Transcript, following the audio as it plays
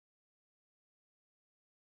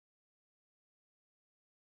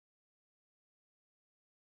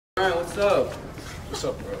Alright, what's up? What's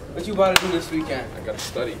up, bro? What you about to do this weekend? I gotta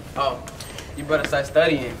study. Oh, you better start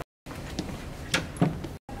studying.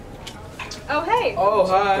 Oh, hey. Oh,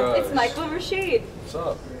 hi. Guys. It's Michael and Rashid. What's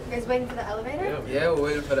up? You guys waiting for the elevator? Yeah, we're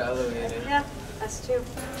waiting for the elevator. Yeah, us too.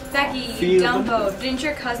 Becky, you dumbo, didn't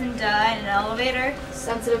your cousin die in an elevator?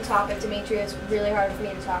 Sensitive topic, Dimitri. It's really hard for me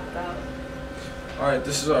to talk about. Alright,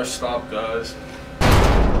 this is our stop, guys.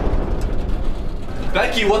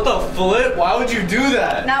 Becky, what the flip? Why would you do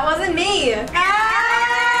that? That wasn't me.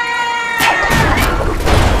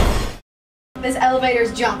 This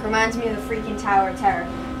elevator's junk. Reminds me of the freaking Tower of Terror.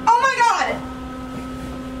 Oh my god!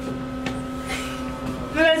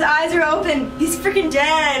 Oh my god, his eyes are open. He's freaking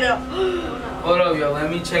dead. Hold up, yo. Let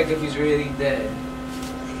me check if he's really dead.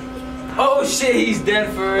 Oh, shit. He's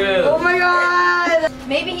dead for real. Oh my god!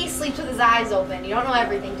 Maybe he sleeps with his eyes open. You don't know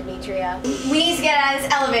everything, Demetria. We need to get out of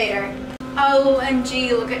this elevator.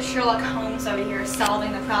 OMG, look at Sherlock Holmes over here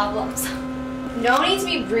solving the problems. No need to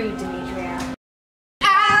be rude, Demetria.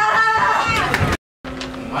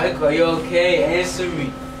 Michael, are you okay? Answer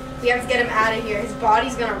me. We have to get him out of here. His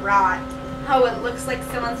body's gonna rot. Oh, it looks like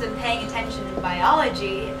someone's been paying attention in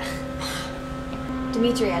biology.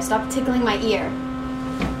 Demetria, stop tickling my ear.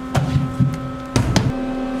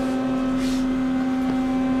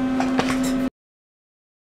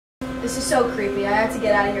 This is so creepy. I have to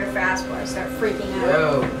get out of here fast before I start freaking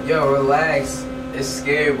out. Yo, relax. It's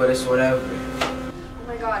scary, but it's whatever. Oh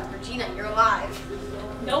my god, Regina, you're alive.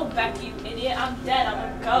 No, Becky, you idiot. I'm dead.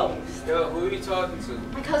 I'm a ghost. Yo, who are you talking to?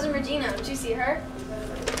 My cousin Regina, did you see her?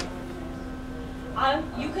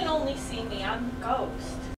 You can only see me. I'm a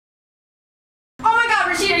ghost. Oh my god,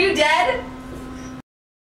 Regina, are you dead?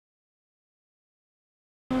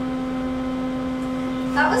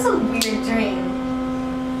 That was a weird dream.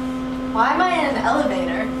 Why am I in an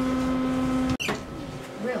elevator?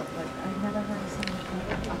 Really? Like, I've never heard of someone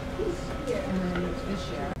like that. And then this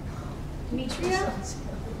year. Demetria?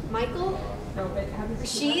 Michael? No, but how does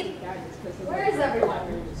Rashid? Where is everyone?